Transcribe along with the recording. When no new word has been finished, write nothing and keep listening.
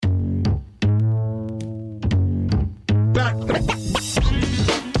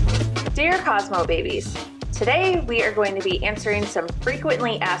Dear Cosmo babies, today we are going to be answering some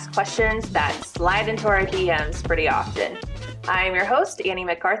frequently asked questions that slide into our DMs pretty often. I'm your host, Annie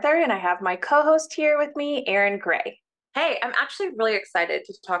MacArthur, and I have my co-host here with me, Erin Gray. Hey, I'm actually really excited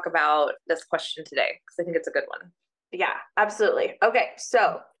to talk about this question today because I think it's a good one. Yeah, absolutely. Okay,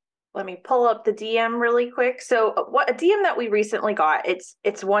 so let me pull up the DM really quick. So what a DM that we recently got,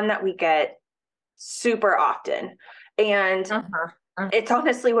 it's one that we get super often. And it's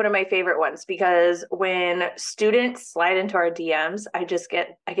honestly one of my favorite ones because when students slide into our DMs, I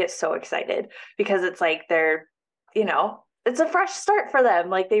get so excited because it's like they're, it's a fresh start for them.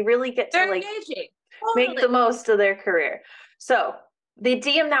 Like they really get to engaging. Make the most of their career. So the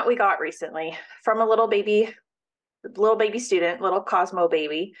DM that we got recently from a little baby student, little Cosmo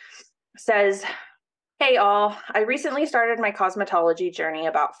baby, says, "Hey all, I recently started my cosmetology journey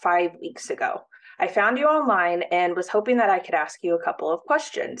about 5 weeks ago. I found you online and was hoping that I could ask you a couple of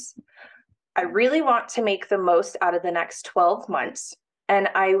questions. I really want to make the most out of the next 12 months, and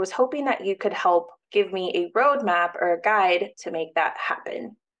I was hoping that you could help give me a roadmap or a guide to make that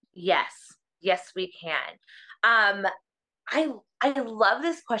happen." Yes, we can. I love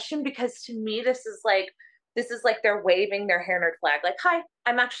this question because to me this is like they're waving their hair nerd flag. Like, hi,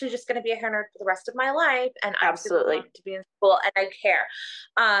 I'm actually just going to be a hair nerd for the rest of my life, and I'm absolutely super to be in school, and I care.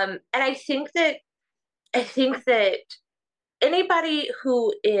 And I think that anybody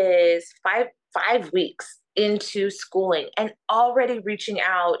who is five weeks into schooling and already reaching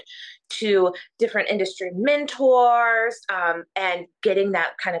out to different industry mentors and getting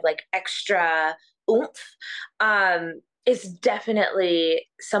that kind of like extra oomph is definitely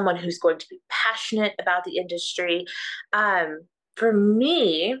someone who's going to be passionate about the industry. For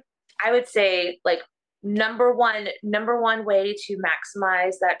me, I would say like number one way to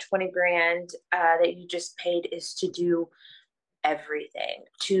maximize that 20 grand that you just paid is to do everything,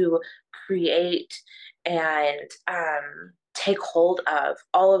 to create and take hold of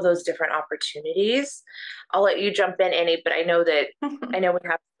all of those different opportunities. I'll let you jump in, Annie, but I know we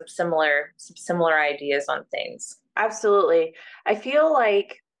have some similar ideas on things. Absolutely. I feel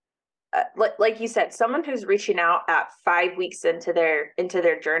like you said, someone who's reaching out at 5 weeks into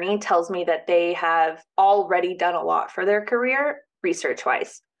their journey tells me that they have already done a lot for their career research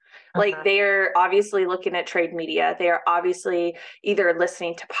wise. Like they're obviously looking at trade media. They are obviously either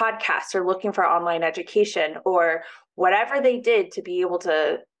listening to podcasts or looking for online education or whatever they did to be able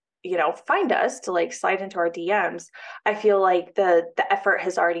to, find us to like slide into our DMs. I feel like the effort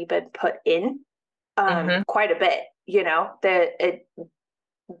has already been put in quite a bit,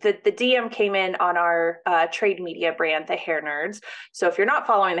 the DM came in on our trade media brand, the Hair Nerds. So if you're not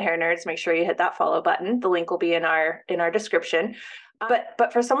following the Hair Nerds, make sure you hit that follow button. The link will be in our description.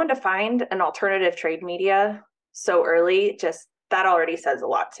 But for someone to find an alternative trade media so early, just that already says a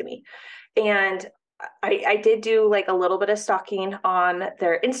lot to me. And I did do like a little bit of stalking on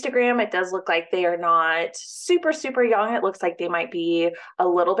their Instagram. It does look like they are not super, super young. It looks like they might be a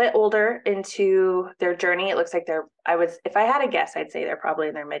little bit older into their journey. It looks like if I had a guess, I'd say they're probably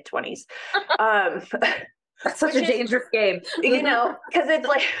in their mid-20s. That's such a dangerous game. Because it's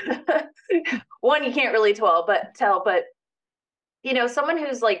like, one, you can't really tell, but someone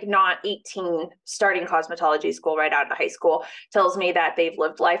who's like not 18 starting cosmetology school right out of high school tells me that they've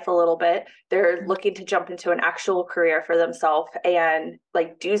lived life a little bit. They're looking to jump into an actual career for themselves and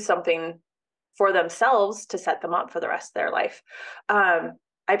like do something for themselves to set them up for the rest of their life.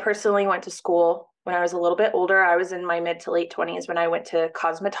 I personally went to school when I was a little bit older. I was in my mid to late 20s when I went to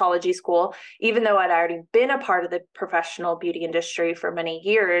cosmetology school, even though I'd already been a part of the professional beauty industry for many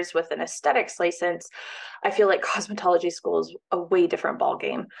years with an aesthetics license. I feel like cosmetology school is a way different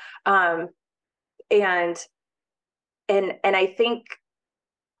ballgame. And I think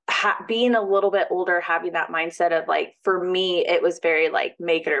being a little bit older, having that mindset of like, for me, it was very like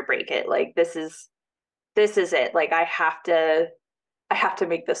make it or break it. Like, this is it. Like, I have to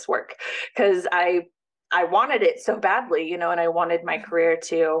make this work because I wanted it so badly, and I wanted my career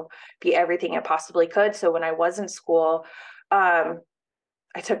to be everything it possibly could. So when I was in school,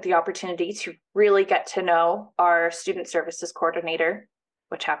 I took the opportunity to really get to know our student services coordinator,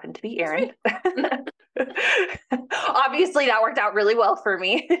 which happened to be Erin. Obviously that worked out really well for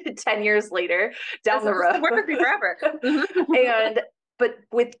me 10 years later down the road. Work with me forever. But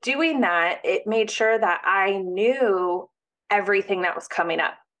with doing that, it made sure that I knew everything that was coming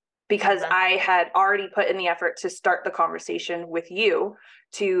up because I had already put in the effort to start the conversation with you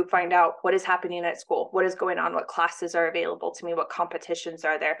to find out what is happening at school, what is going on, what classes are available to me, what competitions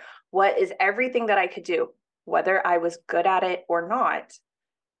are there, what is everything that I could do, whether I was good at it or not,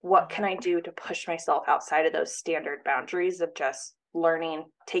 what can I do to push myself outside of those standard boundaries of just learning,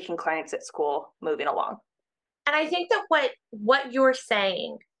 taking clients at school, moving along. And I think that what you're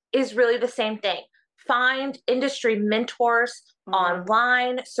saying is really the same thing. Find industry mentors Mm-hmm.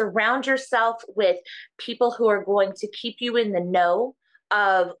 online, surround yourself with people who are going to keep you in the know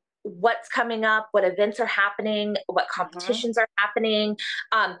of what's coming up, what events are happening, what Mm-hmm. competitions are happening,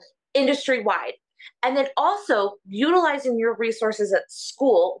 industry wide. And then also utilizing your resources at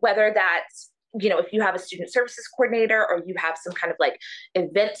school, whether that's, if you have a student services coordinator or you have some kind of like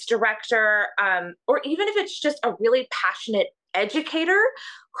events director, or even if it's just a really passionate educator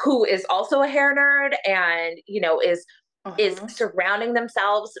who is also a hair nerd and is Mm-hmm. surrounding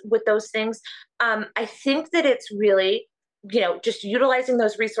themselves with those things. I think that it's really, just utilizing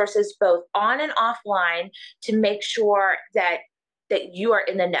those resources both on and offline to make sure that you are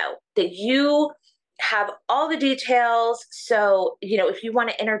in the know, that you have all the details. So, if you want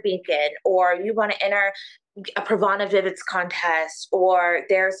to enter Beacon or you want to enter a Pravana Vivids contest, or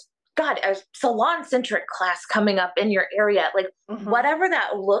there's a salon centric class coming up in your area, like Mm-hmm. whatever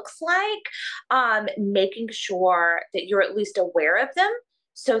that looks like, making sure that you're at least aware of them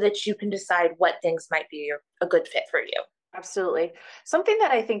so that you can decide what things might be a good fit for you. Absolutely. Something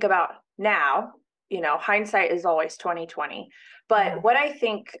that I think about now, hindsight is always 2020, but Mhm. what I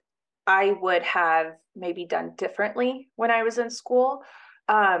think I would have maybe done differently when I was in school,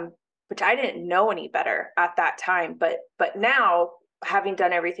 um, which I didn't know any better at that time, but now having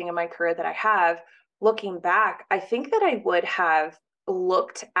done everything in my career that I have, looking back, I think that I would have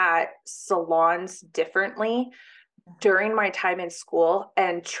looked at salons differently during my time in school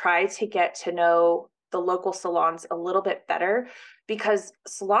and try to get to know the local salons a little bit better, because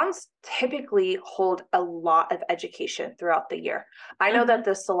salons typically hold a lot of education throughout the year. I know Mhm. that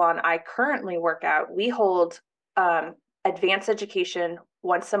the salon I currently work at, we hold advanced education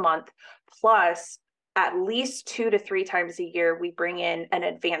once a month, plus at least 2 to 3 times a year we bring in an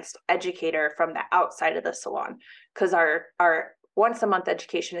advanced educator from the outside of the salon, because our once a month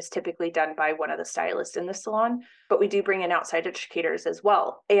education is typically done by one of the stylists in the salon, but we do bring in outside educators as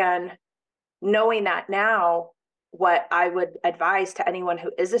well. And knowing that now, what I would advise to anyone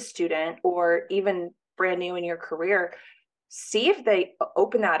who is a student or even brand new in your career, see if they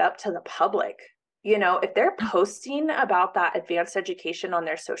open that up to the public. If they're posting about that advanced education on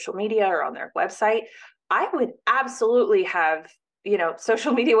their social media or on their website, I would absolutely have,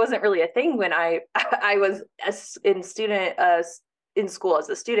 social media wasn't really a thing when I I was in school as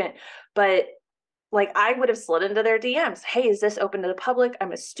a student, but like I would have slid into their DMs. Hey, is this open to the public?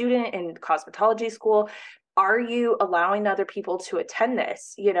 I'm a student in cosmetology school. Are you allowing other people to attend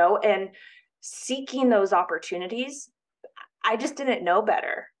this? And seeking those opportunities. I just didn't know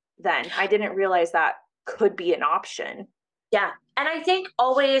better then. I didn't realize that could be an option. Yeah. And I think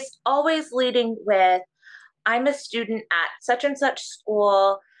always leading with, I'm a student at such and such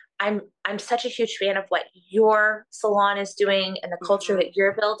school. I'm such a huge fan of what your salon is doing and the culture Mm-hmm. that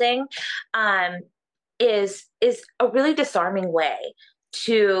you're building. Um, is a really disarming way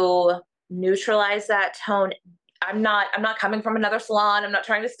to neutralize that tone. I'm not coming from another salon. I'm not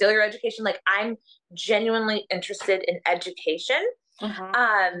trying to steal your education. Like, I'm genuinely interested in education. Mm-hmm.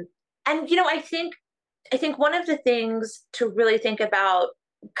 Um, and I think one of the things to really think about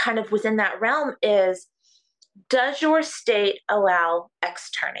kind of within that realm is, does your state allow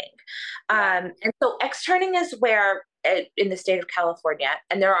externing? Yeah. And so externing is where, in the state of California,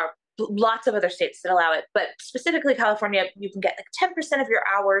 and there are lots of other states that allow it, but specifically California, you can get like 10% of your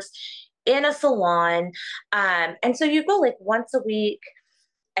hours in a salon. And so you go like once a week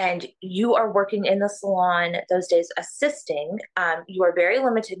and you are working in the salon those days assisting. You are very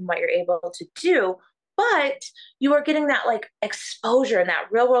limited in what you're able to do, but you are getting that like exposure and that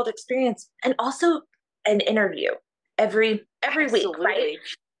real world experience, and also an interview every week, right? Absolutely.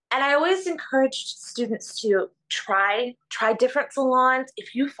 And I always encourage students to try different salons.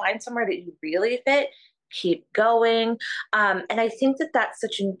 If you find somewhere that you really fit, keep going. And I think that that's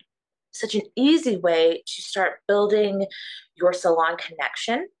such an easy way to start building your salon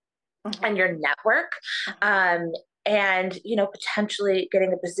connection and Mm-hmm. your network, Mm-hmm. um, and potentially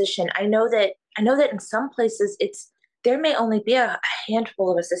getting a position. I know that in some places there may only be a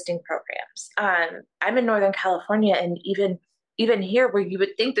handful of assisting programs. I'm in Northern California, and even here, where you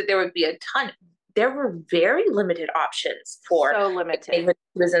would think that there would be a ton, there were very limited options for So anyone limited.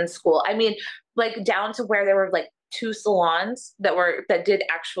 who was in school. I mean, like down to where there were like two salons that did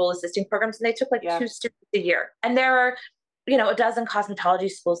actual assisting programs, and they took like Yeah. two students a year. And there are a dozen cosmetology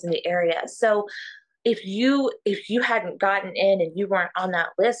schools in the area. So if you hadn't gotten in and you weren't on that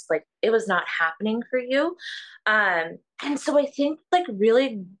list, like it was not happening for you. And so I think like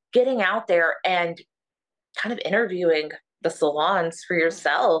really getting out there and kind of interviewing the salons for Mhm.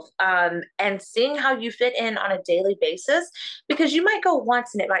 yourself, and seeing how you fit in on a daily basis, because you might go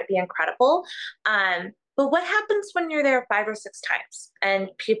once and it might be incredible. But what happens when you're there 5 or 6 times and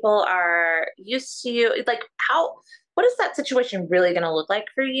people are used to you? Like, what is that situation really going to look like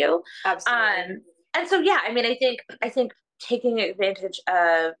for you? Absolutely. Um, and so, yeah, I mean, I think taking advantage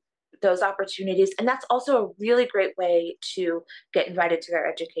of those opportunities, and that's also a really great way to get invited to their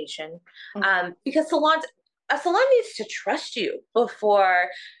education, Mhm. because a salon needs to trust you before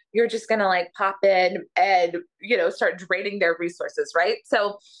you're just gonna like pop in and start draining their resources, right?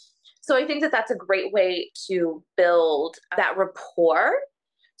 So I think that that's a great way to build that rapport,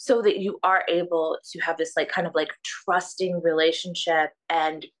 so that you are able to have this like kind of like trusting relationship.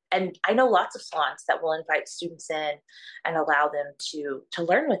 And I know lots of salons that will invite students in and allow them to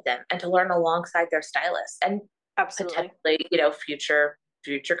learn with them and to learn alongside their stylists and Absolutely. potentially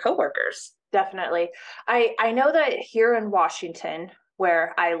future coworkers. Definitely. I know that here in Washington,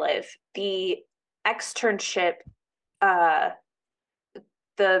 where I live, the externship, uh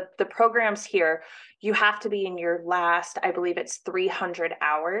the programs here, you have to be in your last, I believe it's 300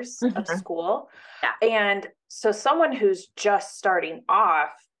 hours of Mhm. school. Yeah. And so someone who's just starting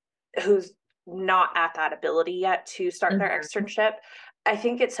off, who's not at that ability yet to start their Mhm. externship, I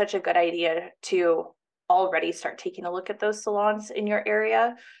think it's such a good idea to already start taking a look at those salons in your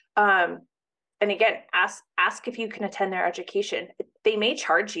area. Um, and again, ask if you can attend their education. They may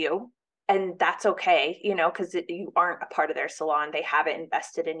charge you, and that's okay, because you aren't a part of their salon. They haven't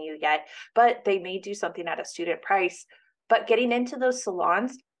invested in you yet, but they may do something at a student price. But getting into those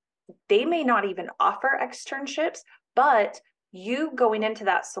salons, they may not even offer externships, but you going into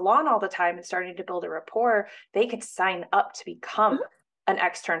that salon all the time and starting to build a rapport, they could sign up to become Mhm. an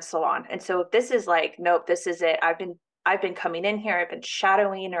extern salon. And so if this is like, nope, this is it. I've been coming in here, I've been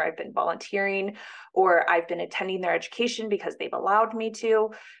shadowing, or I've been volunteering, or I've been attending their education because they've allowed me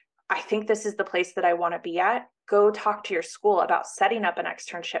to. I think this is the place that I want to be at. Go talk to your school about setting up an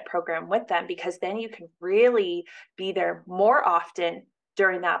externship program with them, because then you can really be there more often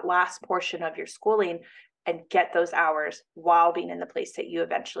during that last portion of your schooling and get those hours while being in the place that you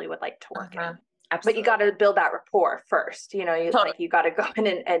eventually would like to work Uh-huh. in. But you got Absolutely. to build that rapport first. Totally. You got to go in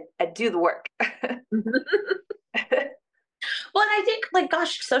and do the work. Well, and I think, like,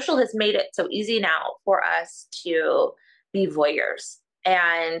 gosh, social has made it so easy now for us to be voyeurs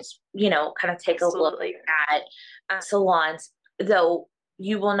and, kind of take a look Absolutely. at salons, though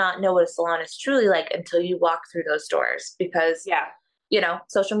you will not know what a salon is truly like until you walk through those doors, because Yeah.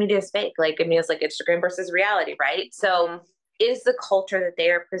 social media is fake. Like, I mean, it's like Instagram versus reality, right? So, Hmm. is the culture that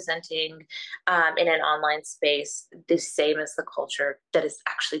they are presenting in an online space the same as the culture that is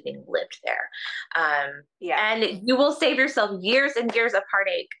actually being lived there? Um, Yeah. and you will save yourself years and years of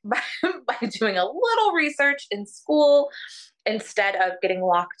heartache by doing a little research in school instead of getting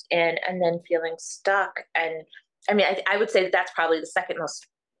locked in and then feeling stuck. And I mean, I would say that that's probably the second most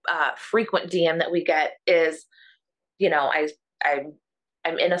frequent DM that we get is, you know, I, I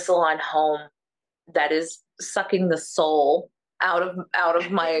I'm in a salon home that is sucking the soul out of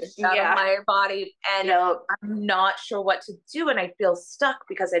Yeah. my body, and Yep. I'm not sure what to do, and I feel stuck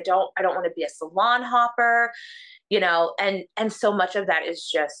because I don't want to be a salon hopper, and so much of that is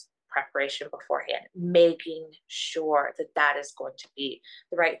just preparation beforehand, making sure that that is going to be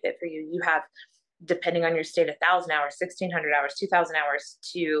the right fit for you. You have, depending on your state, 1,000 hours, 1,600 hours, 2,000 hours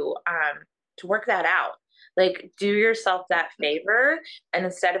to work that out. Like, do yourself that favor, and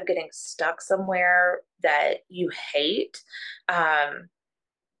instead of getting stuck somewhere that you hate, um,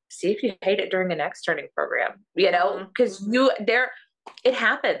 see if you hate it during the next turning program. Hmm. Because it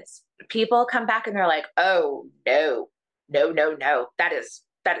happens. People come back and they're like, "Oh no, no, no, no, that is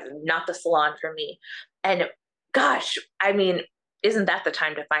not the salon for me." And gosh, I mean, isn't that the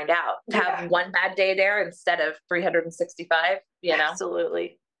time to find out? To have Yeah. one bad day there instead of 365, you know?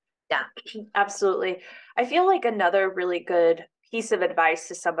 Absolutely. Yeah. Absolutely. I feel like another really good piece of advice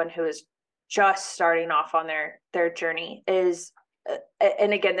to someone who is just starting off on their journey is,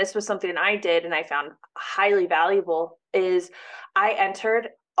 and again, this was something I did and I found highly valuable, is I entered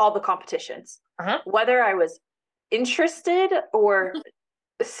all the competitions, Uh-huh. whether I was interested or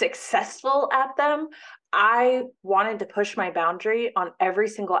successful at them. I wanted to push my boundary on every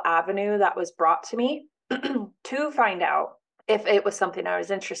single avenue that was brought to me to find out if it was something I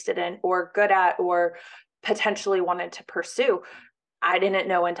was interested in or good at or potentially wanted to pursue. I didn't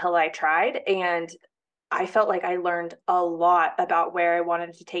know until I tried. And I felt like I learned a lot about where I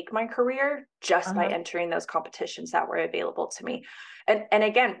wanted to take my career just by Uh-huh. entering those competitions that were available to me. And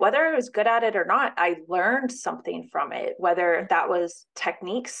again, whether I was good at it or not, I learned something from it, whether that was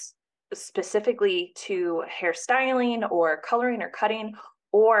techniques specifically to hairstyling or coloring or cutting,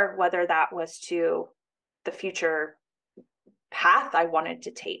 or whether that was to the future path I wanted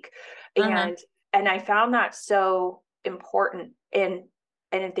to take. Uh-huh. And I found that so important. And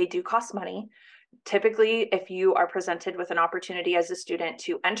they do cost money. Typically, if you are presented with an opportunity as a student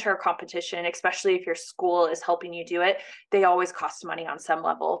to enter a competition, especially if your school is helping you do it, they always cost money on some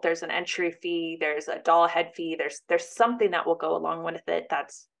level. There's an entry fee, there's a doll head fee, there's something that will go along with it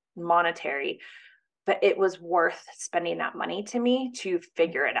that's monetary. But it was worth spending that money to me to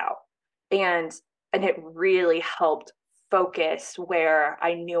figure it out. And and it really helped focus where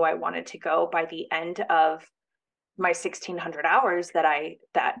I knew I wanted to go by the end of my 1600 hours that I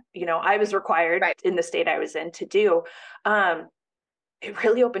was required Right. in the state I was in to do. um it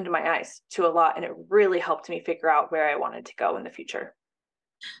really opened my eyes to a lot, and it really helped me figure out where I wanted to go in the future.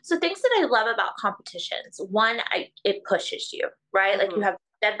 So things that I love about competitions, one, it pushes you, right? Like you Mm-hmm. have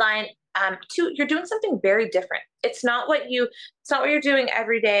deadline. Two, you're doing something very different. It's not what you're doing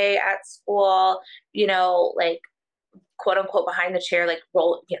every day at school, like quote unquote behind the chair, like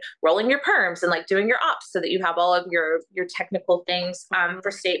rolling your perms and like doing your ops so that you have all of your technical things for Mm-hmm.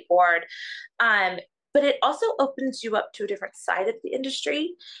 state board. Um, but it also opens you up to a different side of the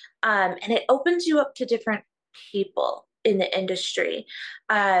industry, and it opens you up to different people in the industry.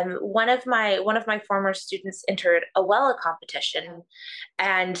 One of my former students entered a Wella competition,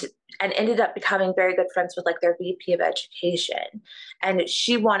 and ended up becoming very good friends with like their VP of education. And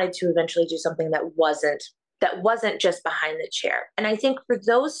she wanted to eventually do something that wasn't just behind the chair. And I think for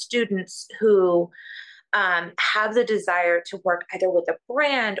those students who have the desire to work either with a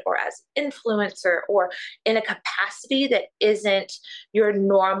brand or as an influencer or in a capacity that isn't your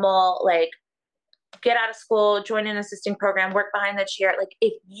normal, like get out of school, join an assisting program, work behind the chair. Like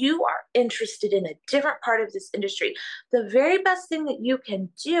if you are interested in a different part of this industry, the very best thing that you can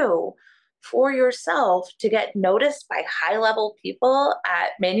do for yourself to get noticed by high level people at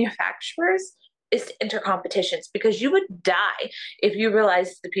manufacturers is to enter competitions, because you would die if you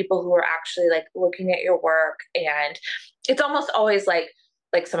realized the people who are actually like looking at your work. And it's almost always like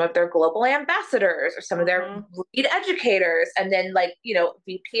some of their global ambassadors or some of their Mm-hmm. lead educators, and then like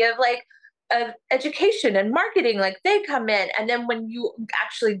VP of education and marketing, like they come in. And then when you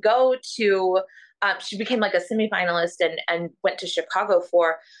actually go to she became like a semifinalist and went to Chicago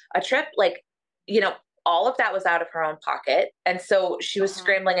for a trip, like you know all of that was out of her own pocket, and so she was Mm-hmm.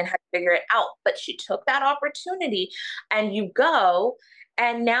 scrambling and had to figure it out. But she took that opportunity, and you go,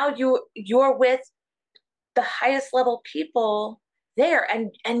 and now you're with the highest level people there, and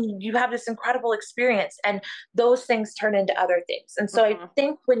you have this incredible experience, and those things turn into other things. And so I Mm-hmm.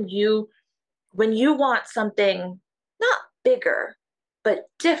 think when you want something not bigger but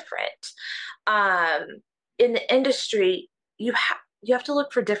different, um, in the industry, you have to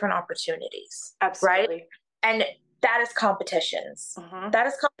look for different opportunities, right? Absolutely. And that is competitions. Mm-hmm. That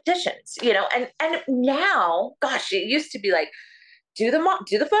is competitions, and now, gosh, it used to be like do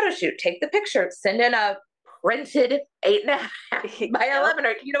the photo shoot, take the picture, send in a printed 8.5 by Yep. 11,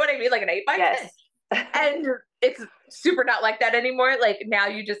 or you know what I mean, like an 8 by 10. Yes. And it's super not like that anymore. Like now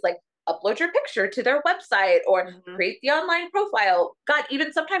you just like upload your picture to their website or Mm-hmm. create the online profile. God,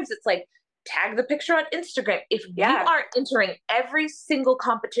 even sometimes it's like tag the picture on Instagram. If you Yeah. aren't entering every single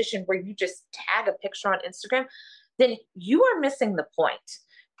competition where you just tag a picture on Instagram, then you are missing the point,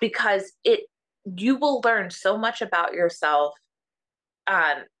 because it you will learn so much about yourself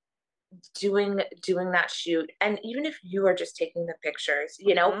um doing that shoot. And even if you are just taking the pictures,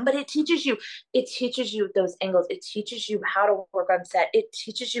 Mm-hmm. but it teaches you those angles, it teaches you how to work on set, it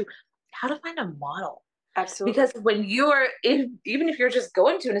teaches you how to find a model. Because Absolutely. when you are even if you're just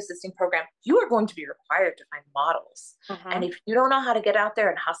going to an assisting program, you are going to be required to find models. And Mm-hmm. if you don't know how to get out there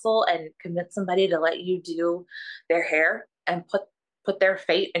and hustle and convince somebody to let you do their hair and put their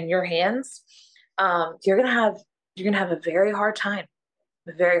fate in your hands, you're gonna have a very hard time.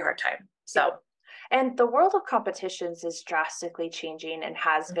 Yeah. So, And the world of competitions is drastically changing and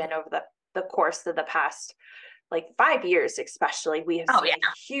has been over the course of the past like 5 years, especially. We have oh seen yeah,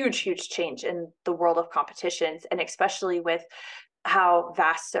 a huge, huge change in the world of competitions, and especially with how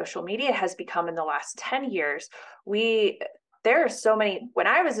vast social media has become in the last 10 years. We There are so many. When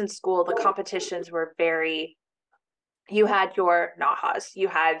I was in school, the competitions were very, you had your Nahas, you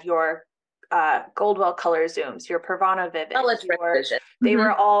had your Goldwell Color Zooms, your Pravana oh, Vivids, let's vision. they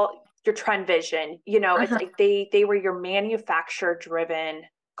were Mm-hmm. all your Trend Vision. It's Uh-huh. like they were your manufacturer driven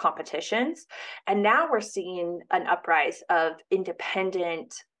competitions. And now we're seeing an uprise of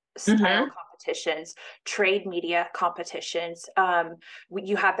independent style Mm-hmm. competitions, trade media competitions.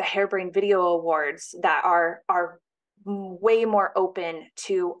 You have the Hairbrain Video Awards that are way more open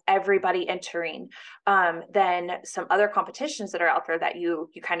to everybody entering than some other competitions that are out there that you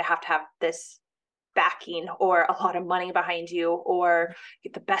kind of have to have this backing or a lot of money behind you or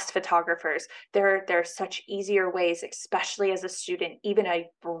the best photographers. There are such easier ways, especially as a student, even a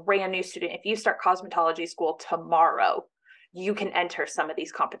brand new student. If you start cosmetology school tomorrow, you can enter some of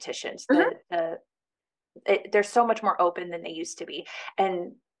these competitions. They're so much more open than they used to be.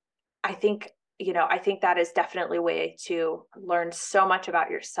 And I think, I think that is definitely a way to learn so much about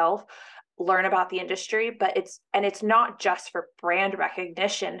yourself, learn about the industry, but it's not just for brand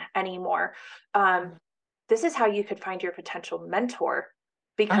recognition anymore. This is how you could find your potential mentor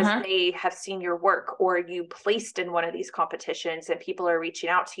because Uh-huh. they have seen your work or you placed in one of these competitions and people are reaching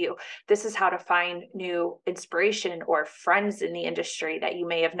out to you. This is how to find new inspiration or friends in the industry that you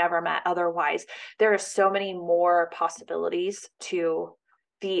may have never met otherwise. There are so many more possibilities to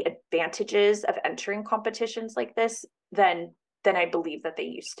the advantages of entering competitions like this than I believe that they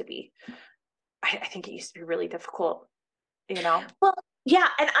used to be. I think it used to be really difficult, you know? Well, yeah,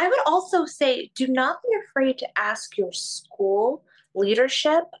 and I would also say do not be afraid to ask your school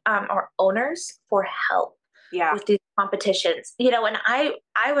leadership or owners for help Yeah. with these competitions. And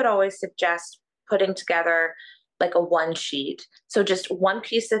I would always suggest putting together like a one sheet. So just one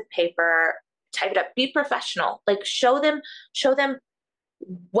piece of paper, type it up, be professional. Like show them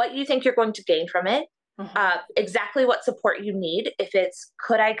what you think you're going to gain from it, Mm-hmm. exactly what support you need. If it's,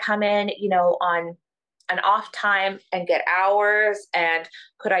 could I come in, on an off time and get hours? And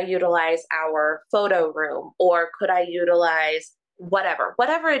could I utilize our photo room? Or could I utilize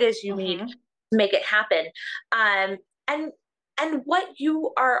whatever it is you need Mm-hmm. to make it happen? Um, and and what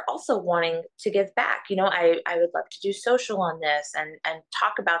you are also wanting to give back. I would love to do social on this and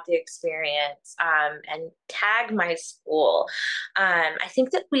talk about the experience, and tag my school. I think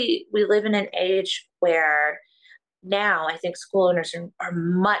that we live in an age where now I think school owners are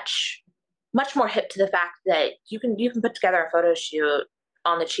much more hip to the fact that you can put together a photo shoot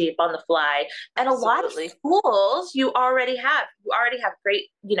on the cheap, on the fly. And a lot of Absolutely. schools you already have great,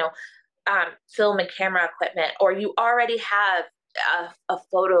 film and camera equipment, or you already have a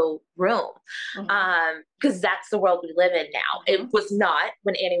photo room, Mm-hmm. because that's the world we live in now. It Mm-hmm. was not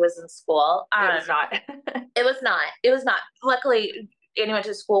when Annie was in school. It was not. It was not. Luckily, Annie went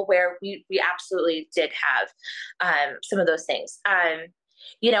to school where we absolutely did have some of those things. And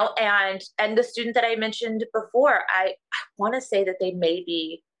the student that I mentioned before, I want to say that they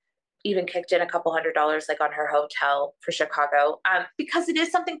maybe even kicked in a couple $100 like on her hotel for Chicago, because it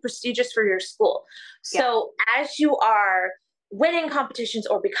is something prestigious for your school. Yeah, So as you are winning competitions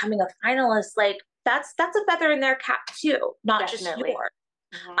or becoming a finalist, like that's a feather in their cap too, not just definitely. yours.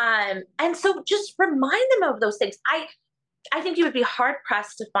 Mm-hmm. And so just remind them of those things. I think you would be hard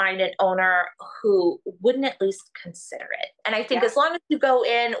pressed to find an owner who wouldn't at least consider it. And I think Yeah. as long as you go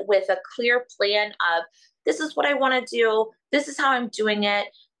in with a clear plan of, this is what I want to do, this is how I'm doing it,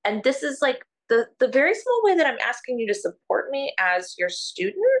 and this is like the very small way that I'm asking you to support me as your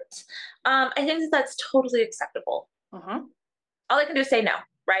student, I think that that's totally acceptable. Mm-hmm. All I can do is say no,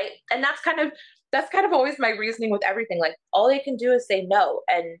 right? And that's kind of always my reasoning with everything. Like, all they can do is say no,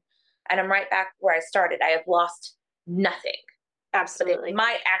 and I'm right back where I started. I have lost nothing, but they Absolutely.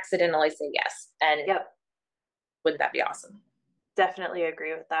 might accidentally say yes. And Yep. wouldn't that be awesome? Definitely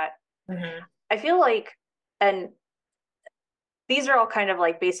agree with that. Mm-hmm. I feel like, and these are all kind of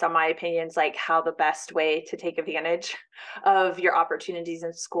like based on my opinions, like how the best way to take advantage of your opportunities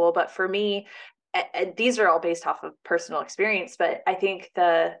in school. But for me, these are all based off of personal experience. But I think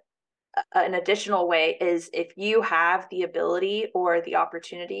an additional way is if you have the ability or the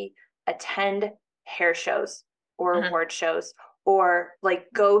opportunity, attend hair shows or Mm-hmm. award shows or like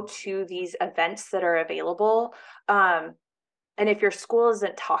go to these events that are available. And if your school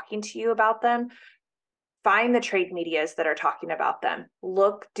isn't talking to you about them, find the trade medias that are talking about them.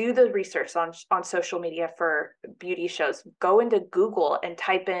 Do the research on social media for beauty shows. Go into Google and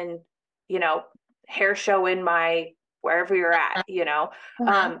type in, you know, hair show in my wherever you're at. Mm-hmm.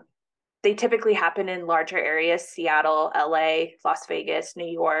 Um, they typically happen in larger areas: Seattle, LA, Las Vegas, New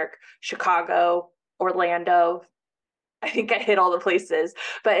York, Chicago, Orlando. I think I hit all the places,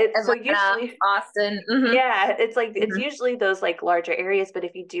 but it's so Atlanta, usually, Austin. Mm-hmm. yeah, it's like it's Mm-hmm. usually those like larger areas. But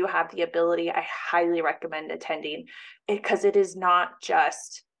if you do have the ability, I highly recommend attending it because it is not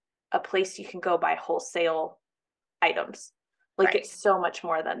just a place you can go buy wholesale items. Like Right. it's so much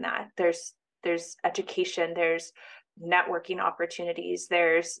more than that. There's education, there's networking opportunities.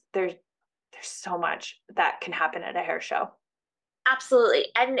 There's so much that can happen at a hair show. Absolutely.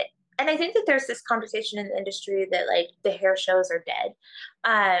 And I think that there's this conversation in the industry that like the hair shows are dead.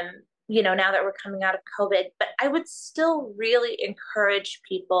 Now that we're coming out of COVID, but I would still really encourage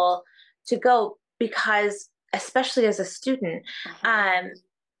people to go because especially as a student, Mhm. um,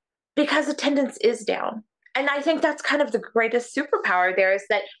 because attendance is down. And I think that's kind of the greatest superpower there is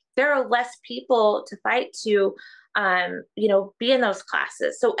that there are less people to fight to, be in those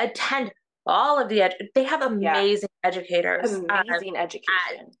classes. So attend all of they have Yeah, amazing educators amazing at,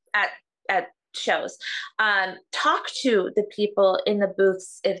 education. at shows. Talk to the people in the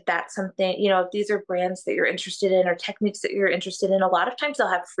booths if that's something, if these are brands that you're interested in or techniques that you're interested in. A lot of times they'll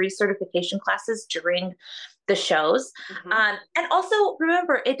have free certification classes during the shows. Hmm. And also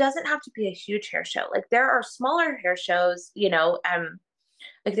remember, it doesn't have to be a huge hair show. Like there are smaller hair shows,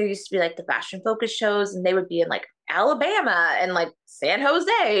 like there used to be like the fashion focus shows and they would be in like Alabama and like San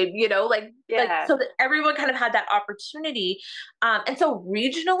Jose, like Yeah. so that everyone kind of had that opportunity. And so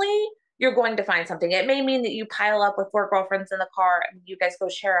regionally, you're going to find something. It may mean that you pile up with four girlfriends in the car and you guys go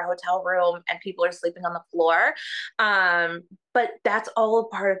share a hotel room and people are sleeping on the floor. But that's all a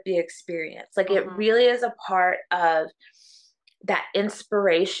part of the experience. Like it Hmm. really is a part of that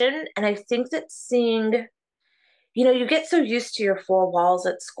inspiration. And I think that you get so used to your four walls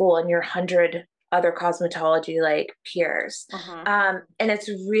at school and your 100 other cosmetology like peers. Hmm. And it's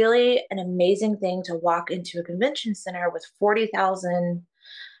really an amazing thing to walk into a convention center with 40,000,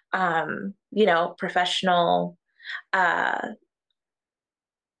 professional uh,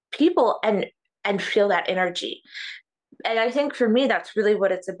 people and feel that energy. And I think for me, that's really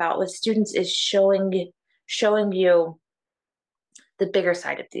what it's about with students is showing you the bigger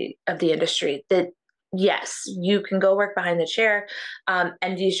side of the industry that yes, you can go work behind the chair, and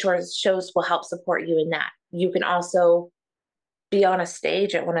these shows will help support you in that. You can also be on a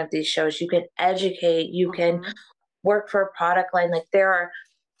stage at one of these shows. You can educate. You can Hmm. work for a product line. Like there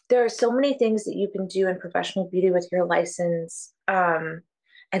are so many things that you can do in professional beauty with your license, and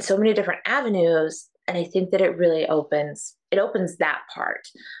so many different avenues. And I think that it opens that part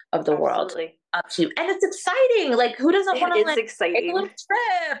of the world Absolutely. up to you. And it's exciting. Like who doesn't want It to is like take a little exciting.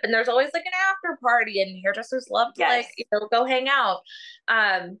 trip? And there's always like an after party and hairdressers love to like, Yes. go hang out.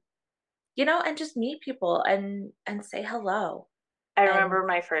 Um, and just meet people and say hello. I And remember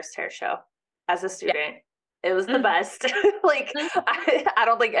my first hair show as a yeah. student. It was the Mhm. best. Like, Mhm. I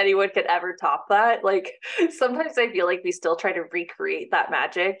don't think anyone could ever top that. Like, sometimes I feel like we still try to recreate that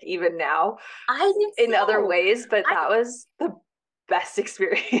magic even now I think in other so. ways, but I that was the best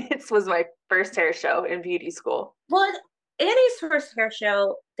experience was my first hair show in beauty school. Well, Annie's first hair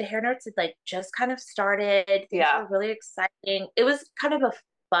show, the hair notes had like just kind of started. Things Yeah. were really exciting. It was kind of a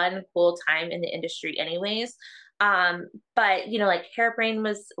fun, cool time in the industry, anyways. But like Hairbrain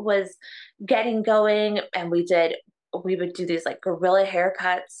was getting going, and we would do these like gorilla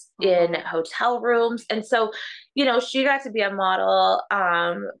haircuts in Hmm. hotel rooms. And so, she got to be a model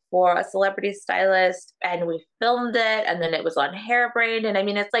for a celebrity stylist and we filmed it and then it was on Hairbrain. And I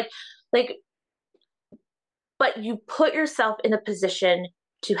mean it's like but you put yourself in a position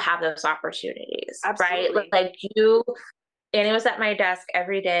to have those opportunities, right? Absolutely. Like Annie was at my desk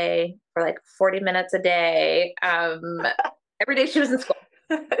every day for like 40 minutes a day. Every day she was in school.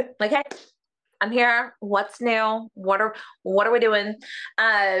 Like, hey, I'm here. What's new? What are we doing?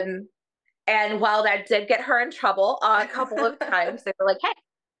 Um, and while that did get her in trouble a couple of times, they were like, hey,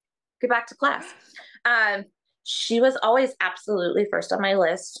 get back to class. Um, she was always absolutely first on my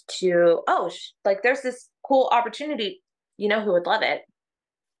list to, like there's this cool opportunity. You know who would love it?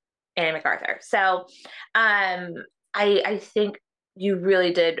 Annie MacArthur. So I think you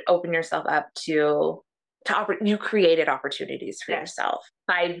really did open yourself up you created opportunities for Yes. yourself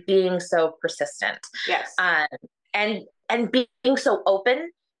by being so persistent, Yes. um, and being so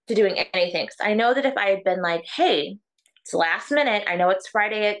open to doing anything. 'Cause I know that if I had been like, hey, it's last minute. I know it's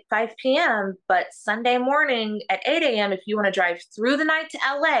Friday at 5 p.m., but Sunday morning at 8 a.m., if you want to drive through the night to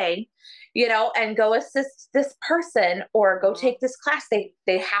LA, and go assist this person or go Hmm. take this class. They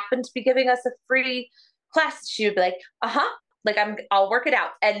happen to be giving us a free class. She would be like, uh-huh, like I'll work it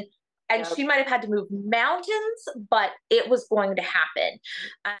out. And Yep. she might have had to move mountains, but it was going to happen.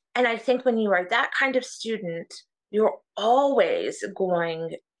 And I think when you are that kind of student, you're always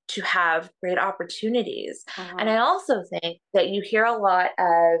going to have great opportunities. And Hmm. I also think that you hear a lot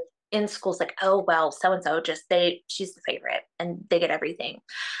of in schools like, oh, well, so and so she's the favorite and they get everything.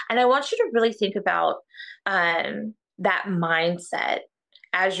 And I want you to really think about that mindset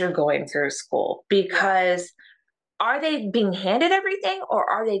as you're going through school Yeah. because are they being handed everything, or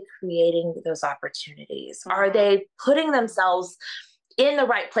are they creating those opportunities? Are Mm-hmm. they putting themselves in the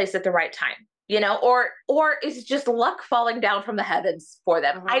right place at the right time? Or is just luck falling down from the heavens for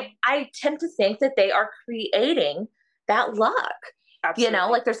them? Mm-hmm. I tend to think that they are creating that luck. Absolutely.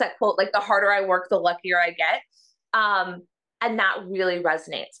 Like there's that quote, like the harder I work, the luckier I get. And that really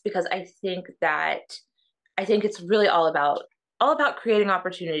resonates because I think it's really all about creating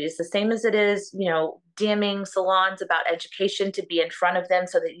opportunities, the same as it is, DMing salons about education to be in front of them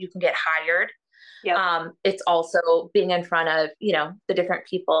so that you can get hired. Yep. It's also being in front of, the different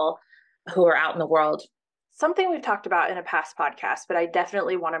people who are out in the world. Something we've talked about in a past podcast, but I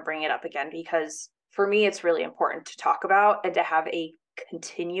definitely want to bring it up again because for me, it's really important to talk about and to have a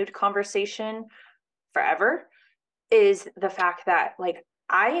continued conversation forever is the fact that like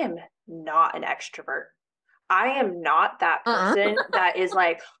I am not an extrovert. I am not that Uh-uh. person that is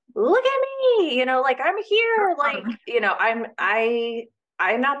like, look at me, like I'm here, like,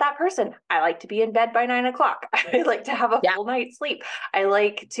 I'm not that person. I like to be in bed by 9 o'clock. I like to have a Yeah. full night's sleep. I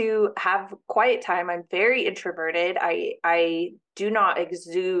like to have quiet time. I'm very introverted. I do not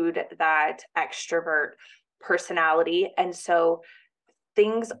exude that extrovert personality. And so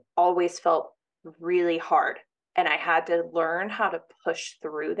things always felt really hard. And I had to learn how to push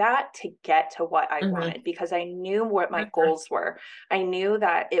through that to get to what I Mm-hmm. wanted because I knew what my Mm-hmm. goals were. I knew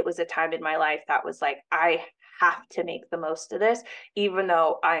that it was a time in my life that was like, I have to make the most of this, even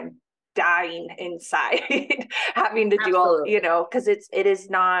though I'm dying inside having to do all Absolutely. because it is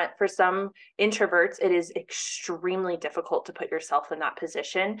not for some introverts it is extremely difficult to put yourself in that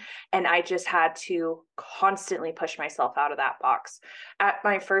position, and I just had to constantly push myself out of that box. At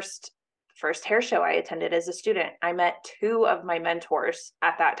my first hair show I attended as a student, I met two of my mentors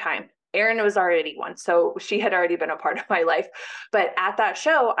at that time. Erin was already one, so she had already been a part of my life. But at that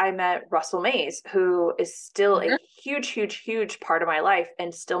show, I met Russell Mays, who is still a Mm-hmm. huge, huge, huge part of my life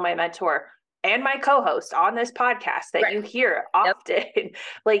and still my mentor and my co-host on this podcast that Right. you hear Yep. often.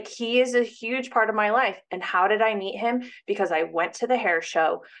 Like he is a huge part of my life. And how did I meet him? Because I went to the hair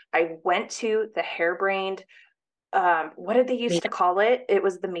show. I went to the hairbrained what did they used to Meetup. call it? It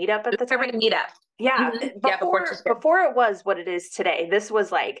was the meetup at the time. Everybody meetup. Yeah, Mm-hmm. Yeah, before before teacher. before it was what it is today. This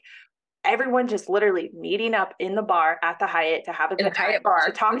was like everyone just literally meeting up in the bar at the Hyatt to have a In the good Hyatt time, to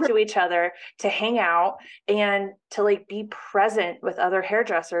bar. talk Mm-hmm. to each other, to hang out, and to like be present with other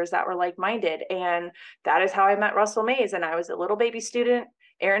hairdressers that were like-minded. And that is how I met Russell Mays. And I was a little baby student.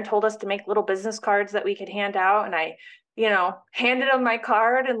 Erin told us to make little business cards that we could hand out. And I, handed him my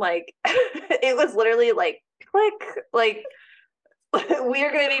card and like it was literally like click, like we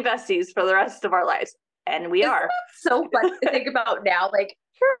are going to be besties for the rest of our lives. And we Isn't are. that so funny to think about now? Like,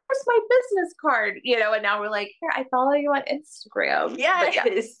 here's my business card, and now we're like, here, I follow you on Instagram. But yeah.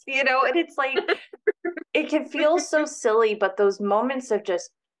 Yes. And it's like, it can feel so silly, but those moments of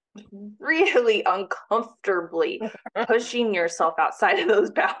just really uncomfortably pushing yourself outside of those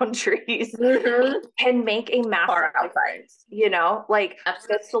boundaries Mm-hmm. can make a massive Far outside. difference. Like the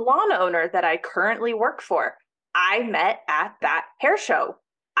Absolutely. salon owner that I currently work for, I met at that hair show.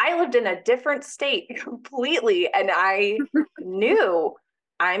 I lived in a different state completely, and I knew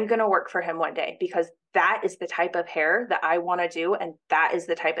I'm going to work for him one day because that is the type of hair that I want to do. And that is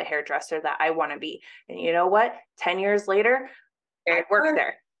the type of hairdresser that I want to be. And you know what? 10 years later, I work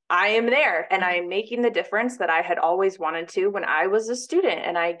there. I am there and I am making the difference that I had always wanted to when I was a student.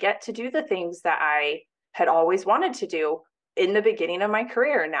 And I get to do the things that I had always wanted to do in the beginning of my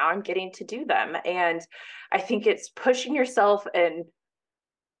career. Now I'm getting to do them. And I think it's pushing yourself and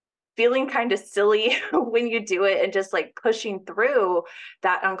feeling kind of silly when you do it and just like pushing through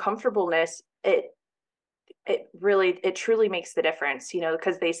that uncomfortableness. It truly makes the difference,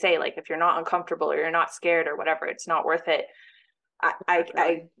 because they say like if you're not uncomfortable or you're not scared or whatever, it's not worth it.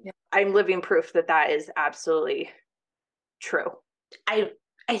 I'm living proof that that is absolutely true. I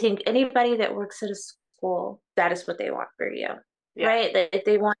think anybody that works at a school, that is what they want for you, Yeah. right? Like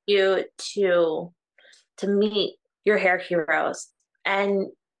they want you to meet your hair heroes and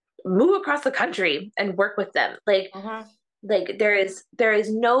move across the country and work with them. Mm-hmm. Like there is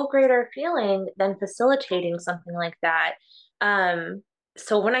no greater feeling than facilitating something like that.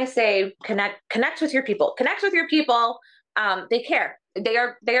 So when I say connect with your people, they care. They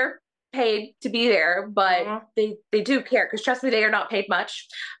are paid to be there, but Mm-hmm. they do care because trust me, they are not paid much.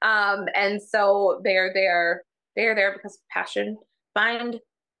 And so they are there because of passion. Find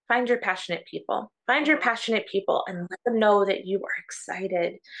your passionate people. Find your Mm-hmm. passionate people and let them know that you are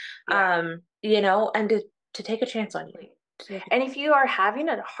excited. Yeah. And to take a chance on you. And if you are having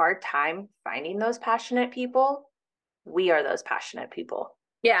a hard time finding those passionate people, we are those passionate people.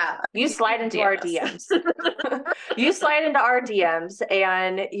 Yeah. You slide into our DMs. You slide into our DMs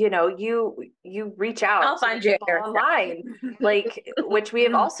and you reach out I'll to find the you people online, like, which we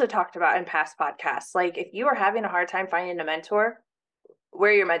have also talked about in past podcasts. Like, if you are having a hard time finding a mentor,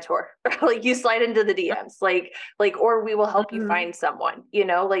 we're your mentor. Like, you slide into the DMs, or we will help you find someone,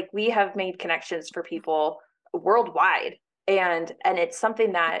 like, we have made connections for people worldwide, and it's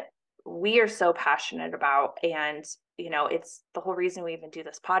something that we are so passionate about. And it's the whole reason we even do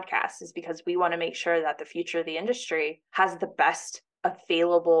this podcast, is because we want to make sure that the future of the industry has the best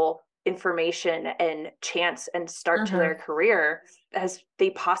available information and chance and start to their career as they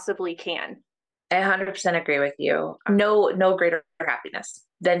possibly can. I 100% agree with you. No greater happiness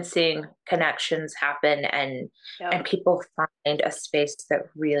than seeing connections happen and people find a space that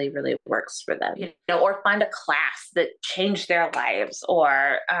really, really works for them, or find a class that changed their lives,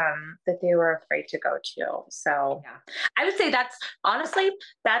 or that they were afraid to go to. So I would say that's honestly,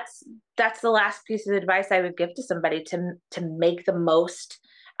 that's the last piece of advice I would give to somebody, to make the most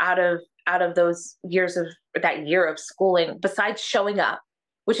out of those years of that year of schooling, besides showing up,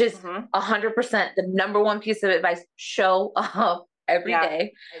 which is 100% the number one piece of advice. Show up every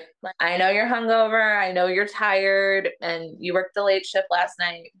day. Like, I know you're hungover. I know you're tired and you worked the late shift last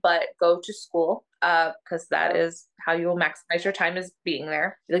night, but go to school, because that is how you will maximize your time, is being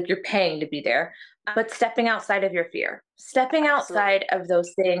there. Like, you're paying to be there. But stepping outside of your fear, stepping outside of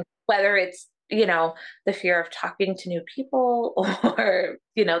those things, whether it's, the fear of talking to new people, or,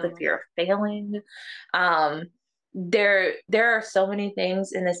 the fear of failing. There are so many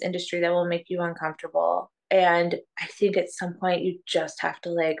things in this industry that will make you uncomfortable. And I think at some point you just have to,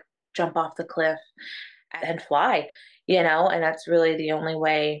 like, jump off the cliff and fly, and that's really the only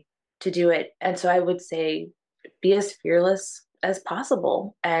way to do it. And so I would say, be as fearless as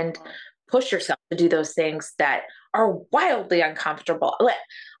possible and push yourself to do those things that are wildly uncomfortable.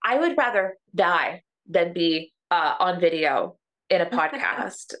 I would rather die than be on video in a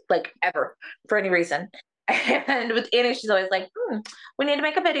podcast, like, ever, for any reason. And with Annie, she's always like, we need to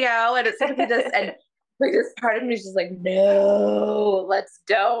make a video, and it's going to be this. And like, this part of me is just like, no, let's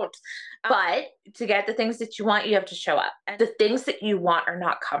don't. But to get the things that you want, you have to show up. And the things that you want are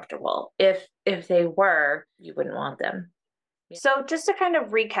not comfortable. If they were, you wouldn't want them. So just to kind of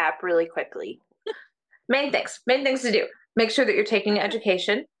recap really quickly. Main things to do. Make sure that you're taking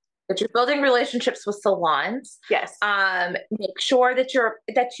education, that you're building relationships with salons. Yes. Make sure that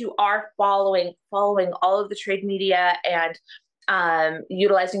you are following all of the trade media, and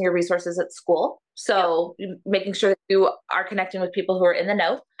utilizing your resources at school. So making sure that you are connecting with people who are in the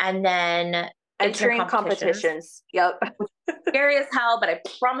know, and then entering competitions. Yep. Scary as hell, but I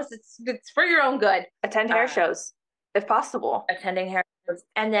promise it's for your own good. Attend hair shows, if possible. Attending hair shows,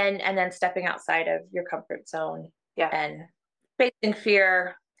 and then stepping outside of your comfort zone. Yeah. And facing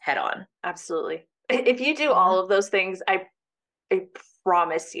fear head on. Absolutely. If you do all of those things, I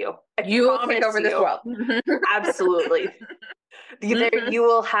promise you, you will take over this world. Absolutely. You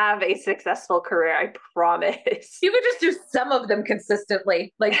will have a successful career, I promise. You could just do some of them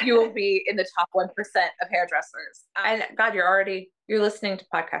consistently. Like, you will be in the top 1% of hairdressers. And God, you're listening to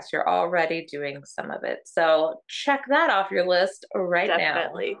podcasts. You're already doing some of it. So check that off your list right now.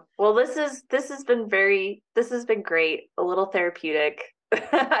 Definitely. Well, this has been great. A little therapeutic.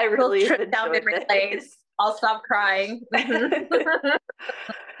 I really enjoyed this. I'll stop crying.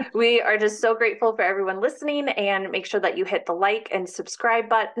 We are just so grateful for everyone listening, and make sure that you hit the like and subscribe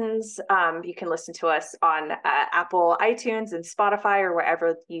buttons. You can listen to us on Apple, iTunes, and Spotify, or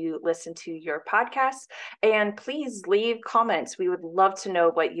wherever you listen to your podcasts. And please leave comments. We would love to know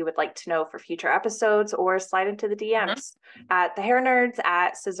what you would like to know for future episodes, or slide into the DMs at the Hair Nerds,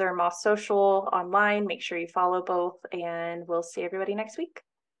 at Scissor Moss Social online. Make sure you follow both, and we'll see everybody next week.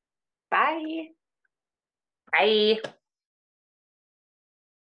 Bye. Bye.